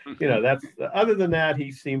mean, that's other than that,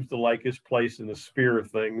 he seems to like his place in the sphere of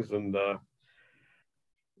things. And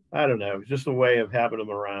I don't know, just a way of having him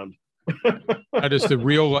around. Is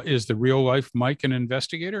the real life Mike an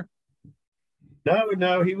investigator?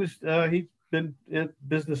 No, he's been a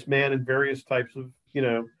businessman in various types of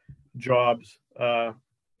jobs,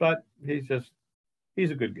 but he's a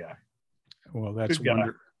good guy. Well, that's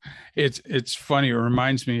wonderful. It's funny. It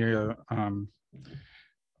reminds me of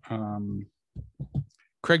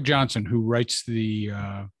Craig Johnson, who writes the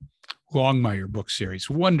Longmire book series.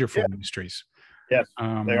 Wonderful mysteries. Yes,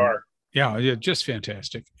 they are. Yeah, just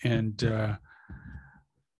fantastic. And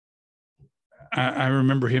I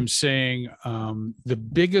remember him saying the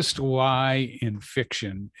biggest lie in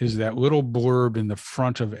fiction is that little blurb in the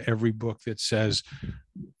front of every book that says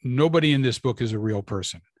nobody in this book is a real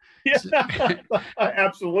person. Yeah,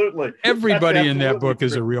 absolutely. Everybody in that book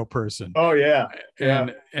is a real person. Oh yeah.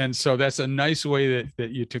 And so that's a nice way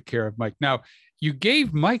that you took care of Mike. Now, you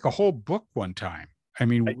gave Mike a whole book one time. I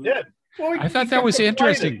mean, I did. Well, I thought that was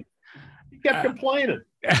interesting. He kept complaining.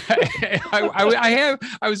 I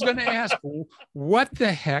was going to ask, what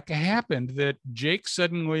the heck happened that Jake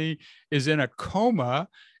suddenly is in a coma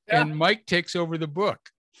and Mike takes over the book?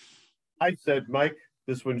 I said, Mike,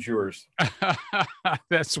 this one's yours.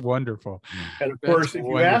 That's wonderful. And of course, if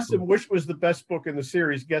you ask him which was the best book in the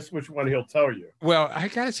series, guess which one he'll tell you. Well, I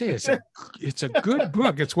gotta say, it's a good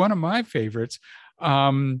book. It's one of my favorites.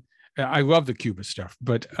 I love the Cuba stuff,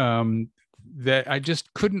 but that I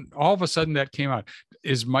just couldn't. All of a sudden, that came out.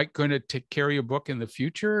 Is Mike going to carry a book in the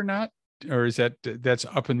future or not, or is that's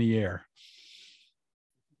up in the air?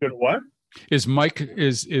 Good what? Is Mike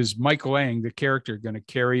Lang, the character, going to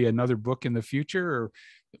carry another book in the future, or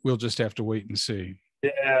we'll just have to wait and see?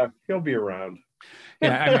 Yeah, he'll be around.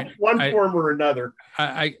 Yeah, I mean, one form or another.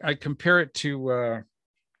 I compare it to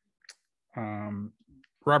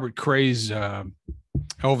Robert Cray's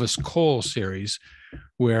Elvis Cole series,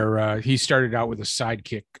 where he started out with a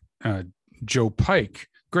sidekick, Joe Pike.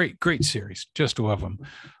 Great series, just love him.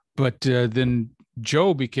 But then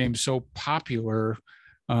Joe became so popular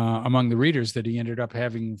among the readers that he ended up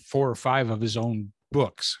having 4 or 5 of his own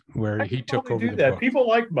books, where he took over the book. People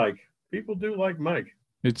like Mike. People do like Mike.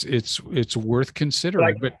 It's worth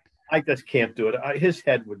considering, but I just can't do it. His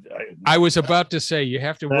head would. I was about to say you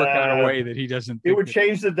have to work out a way that he doesn't. It would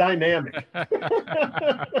change the dynamic.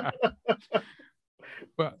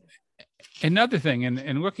 But another thing,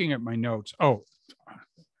 and looking at my notes,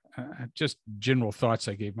 just general thoughts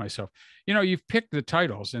I gave myself. You've picked the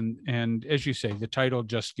titles, and as you say, the title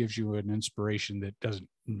just gives you an inspiration that doesn't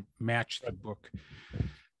match the book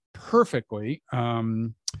perfectly.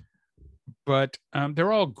 But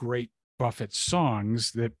they're all great Buffett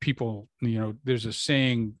songs that people, there's a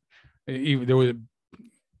saying,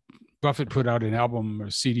 Buffett put out an album or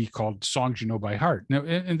CD called Songs You Know by Heart. Now,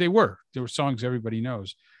 and they were songs everybody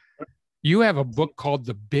knows. You have a book called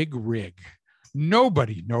The Big Rig.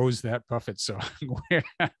 Nobody knows that Buffett song.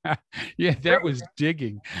 Yeah, that was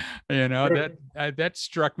digging. You know, that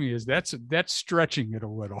struck me as that's stretching it a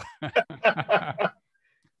little.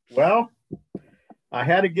 Well, I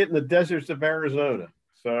had to get in the deserts of Arizona,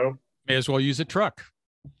 so may as well use a truck.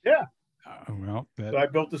 Yeah. Well, so I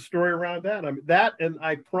built a story around that. I mean, that, and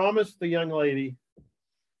I promised the young lady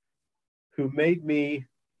who made me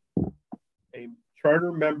a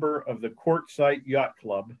charter member of the Quartzsite Yacht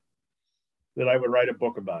Club that I would write a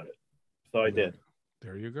book about it. So I did.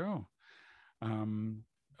 There you go.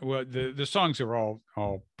 Well, the songs are all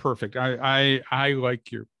perfect. I like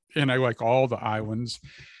I like all the islands.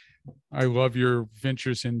 I love your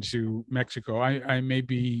ventures into Mexico.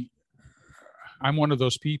 I'm one of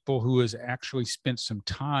those people who has actually spent some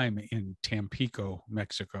time in Tampico,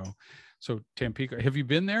 Mexico. So Tampico, have you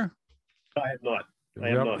been there? I have not.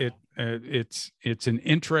 Well, it's an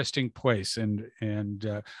interesting place, and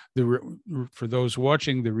for those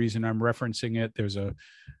watching, the reason I'm referencing it, there's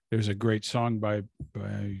a great song by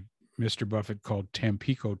Mr. Buffett called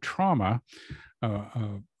 "Tampico Trauma,"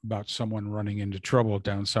 about someone running into trouble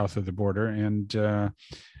down south of the border, and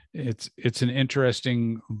it's an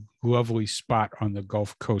interesting, lovely spot on the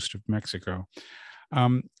Gulf Coast of Mexico.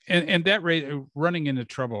 And that running into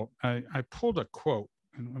trouble, I pulled a quote.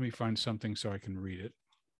 And let me find something so I can read it.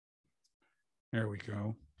 There we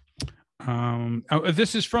go.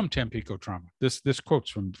 This is from Tampico Trauma. This quote's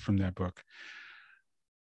from that book.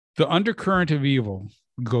 The undercurrent of evil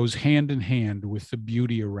goes hand in hand with the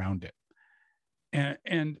beauty around it.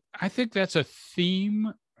 And I think that's a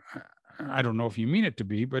theme. I don't know if you mean it to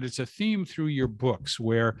be, but it's a theme through your books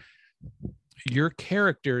where your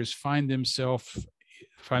characters find themselves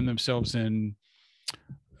in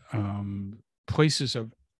places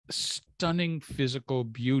of stunning physical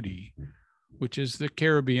beauty, which is the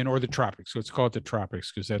Caribbean or the tropics. Let's call it the tropics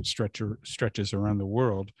because that stretches around the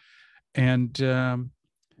world. And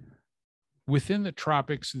within the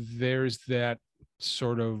tropics, there's that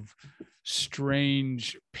sort of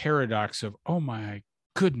strange paradox of, oh my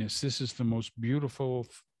goodness, this is the most beautiful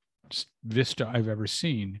vista I've ever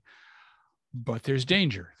seen. But there's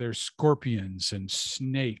danger. There's scorpions and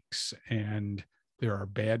snakes, and there are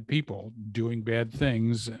bad people doing bad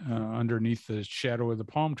things underneath the shadow of the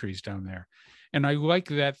palm trees down there. And I like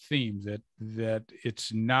that theme, that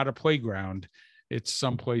it's not a playground. It's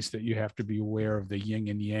someplace that you have to be aware of the yin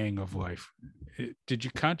and yang of life. Did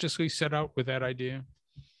you consciously set out with that idea?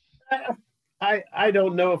 I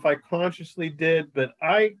don't know if I consciously did, but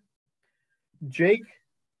Jake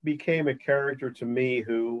became a character to me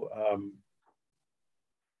who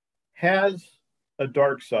has a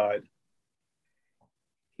dark side.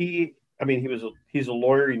 He's a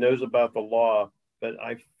lawyer. He knows about the law, but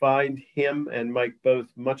I find him and Mike both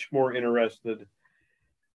much more interested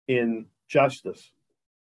in justice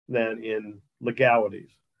than in legalities.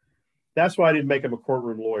 That's why I didn't make him a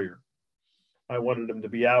courtroom lawyer. I wanted him to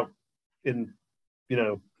be out in,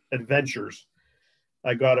 adventures.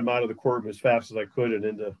 I got him out of the courtroom as fast as I could and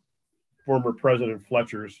into former President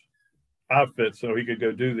Fletcher's outfit so he could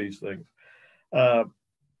go do these things.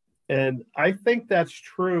 And I think that's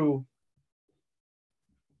true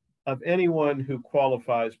of anyone who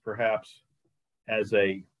qualifies perhaps as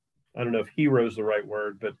I don't know if hero is the right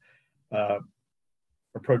word, but a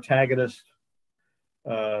protagonist,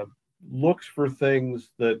 looks for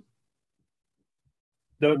things that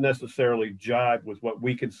don't necessarily jive with what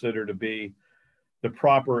we consider to be the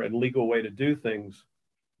proper and legal way to do things.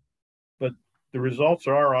 But the results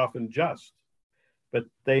are often just. But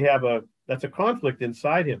that's a conflict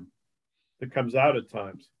inside him that comes out at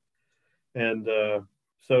times. And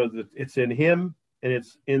so that it's in him, and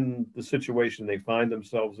it's in the situation they find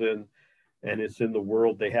themselves in, and it's in the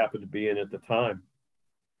world they happen to be in at the time.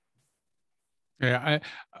 Yeah,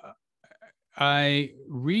 I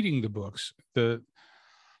reading the books,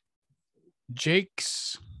 Jake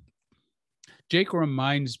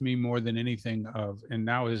reminds me more than anything of, and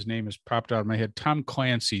now his name has popped out of my head, Tom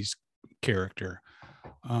Clancy's character.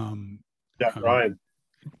 Jack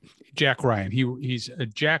Ryan. He's a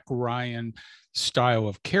Jack Ryan style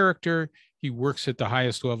of character. He works at the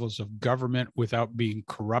highest levels of government without being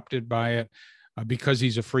corrupted by it, because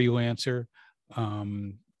he's a freelancer.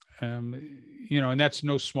 And that's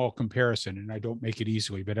no small comparison, and I don't make it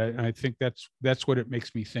easily, but I think that's what it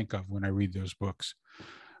makes me think of when I read those books.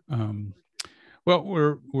 Well,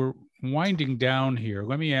 we're winding down here.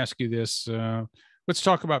 Let me ask you this. Let's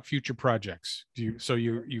talk about future projects.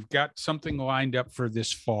 You've got something lined up for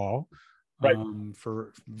this fall, right?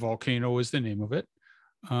 For Volcano is the name of it.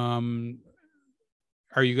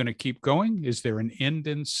 are you going to keep going? Is there an end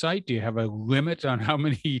in sight? Do you have a limit on how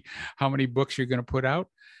many books you're going to put out?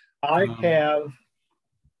 I have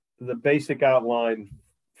the basic outline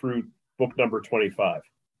through book number 25.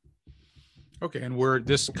 Okay, and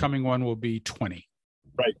this coming one will be 20.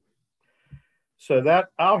 Right. So that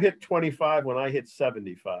I'll hit 25 when I hit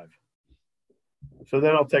 75. So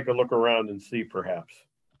then I'll take a look around and see, perhaps.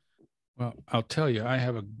 Well, I'll tell you, I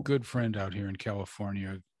have a good friend out here in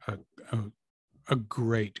California, a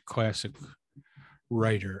great classic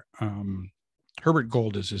writer. Herbert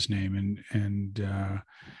Gold is his name, and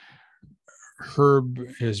Herb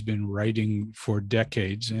has been writing for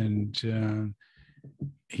decades, and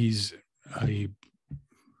he's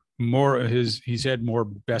had more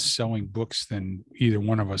best-selling books than either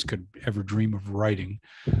one of us could ever dream of writing.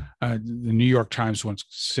 The New York Times once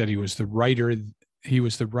said he was the writer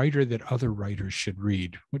that other writers should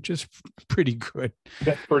read, which is pretty good.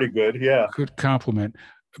 That's pretty good, yeah. Good compliment.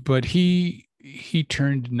 But he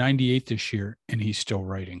turned 98 this year, and he's still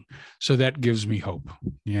writing. So that gives me hope.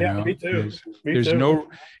 You know? Me too. There's no,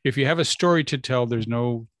 if you have a story to tell, there's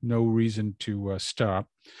no reason to stop.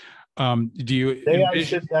 Do you? The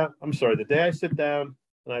day I sit down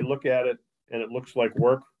and I look at it and it looks like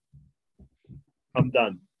work, I'm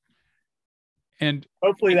done. And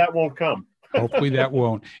hopefully that won't come. Hopefully that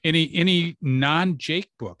won't. Any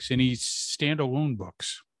non-Jake books? Any standalone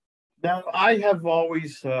books? Now, I have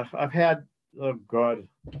always, I've had, a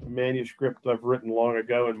manuscript I've written long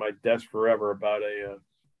ago in my desk forever about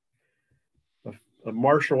a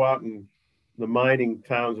marshal out in the mining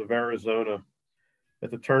towns of Arizona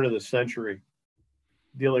at the turn of the century,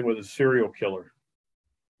 dealing with a serial killer.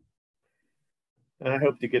 And I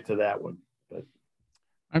hope to get to that one. But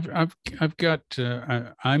I've got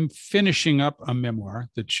I'm finishing up a memoir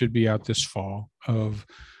that should be out this fall of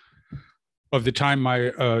the time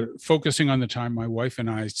focusing on the time my wife and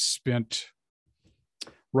I spent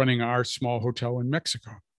running our small hotel in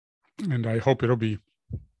Mexico, and I hope it'll be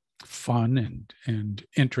fun and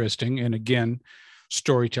interesting, and again,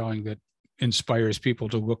 storytelling that inspires people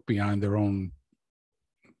to look beyond their own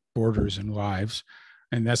borders and lives,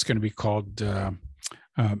 and that's going to be called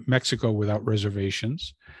Mexico Without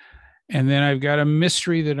Reservations. And then I've got a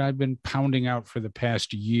mystery that I've been pounding out for the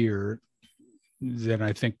past year that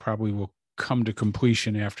I think probably will come to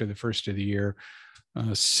completion after the first of the year,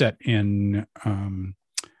 set in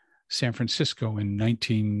San Francisco in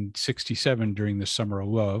 1967 during the Summer of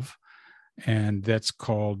Love. And that's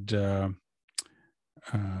called A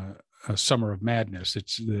Summer of Madness.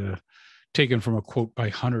 It's taken from a quote by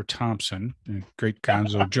Hunter Thompson, a great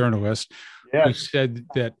gonzo journalist, who said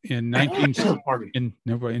that in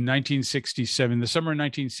 1967, the summer of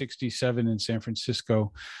 1967 in San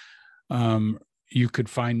Francisco, you could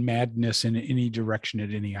find madness in any direction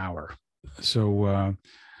at any hour. So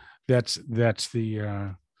that's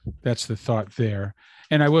the thought there.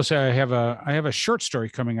 And I will say I have a short story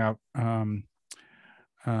coming out.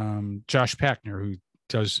 Josh Packner, who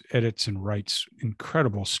does edits and writes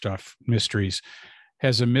incredible stuff, mysteries,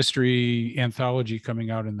 has a mystery anthology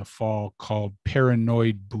coming out in the fall called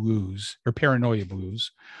Paranoia Blues,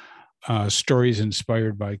 stories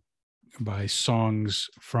inspired by songs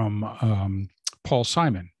from Paul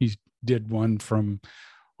Simon. He did one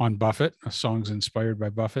on Buffett, songs inspired by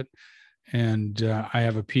Buffett. And I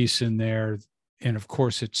have a piece in there, and of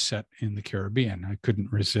course it's set in the Caribbean. I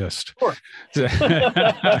couldn't resist. Sure.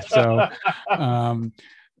 So, and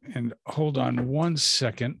hold on one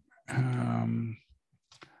second.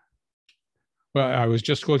 Well, I was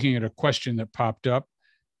just looking at a question that popped up,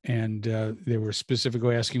 and they were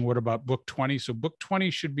specifically asking, what about book 20? So book 20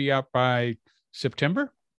 should be out by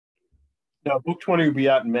September? No, book 20 will be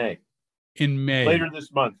out in May. In May. Later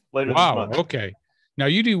this month. Wow, okay. Now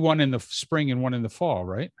you do one in the spring and one in the fall,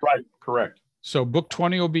 right? Right, correct. So book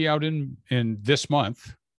 20 will be out in this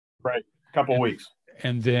month. Right, a couple of weeks.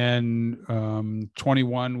 And then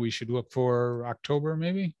 21, we should look for October,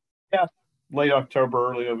 maybe? Yeah, late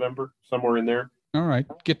October, early November, somewhere in there. All right,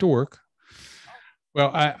 get to work.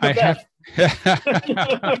 Well, I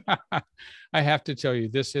have to tell you,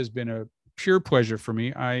 this has been a pure pleasure for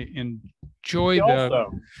me. I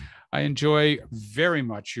enjoy very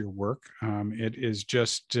much your work. It is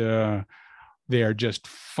just, they are just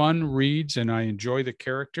fun reads, and I enjoy the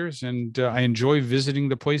characters, and I enjoy visiting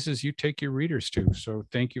the places you take your readers to. So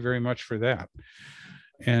thank you very much for that.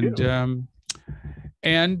 And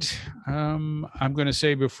I'm going to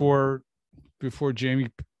say before Jamie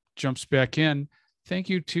jumps back in, thank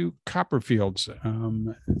you to Copperfields.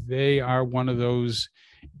 They are one of those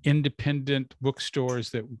independent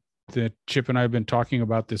bookstores that Chip and I have been talking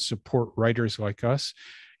about, that support writers like us,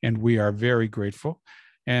 and we are very grateful.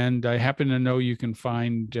 And I happen to know you can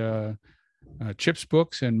find Chip's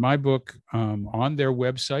books and my book on their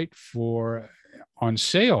website on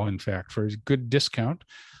sale, in fact, for a good discount.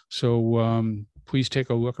 So please take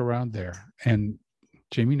a look around there. And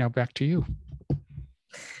Jamie, now back to you.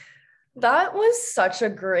 That was such a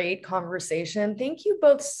great conversation. Thank you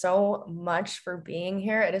both so much for being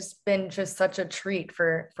here. It has been just such a treat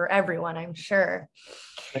for everyone, I'm sure.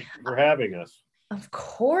 Thank you for having us. Of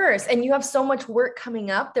course. And you have so much work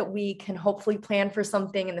coming up that we can hopefully plan for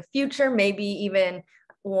something in the future. Maybe even,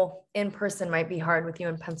 well, in person might be hard with you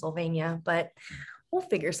in Pennsylvania, but we'll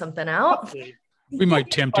figure something out. We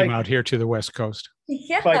might tempt him out here to the West Coast.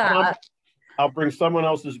 Yeah. I'll bring someone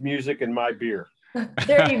else's music and my beer.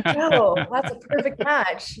 There you go. That's a perfect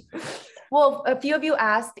match. Well, a few of you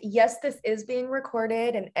asked, yes, this is being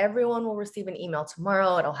recorded and everyone will receive an email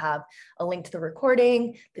tomorrow. It'll have a link to the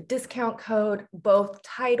recording, the discount code, both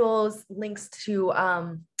titles, links to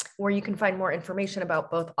where you can find more information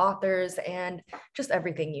about both authors and just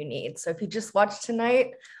everything you need. So if you just watched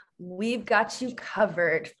tonight, we've got you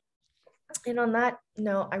covered. And on that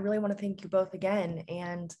note, I really want to thank you both again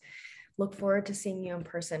and look forward to seeing you in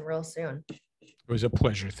person real soon. It was a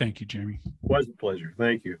pleasure. Thank you, Jamie. It was a pleasure.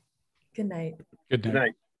 Thank you. Good night. Good night. Good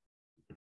night.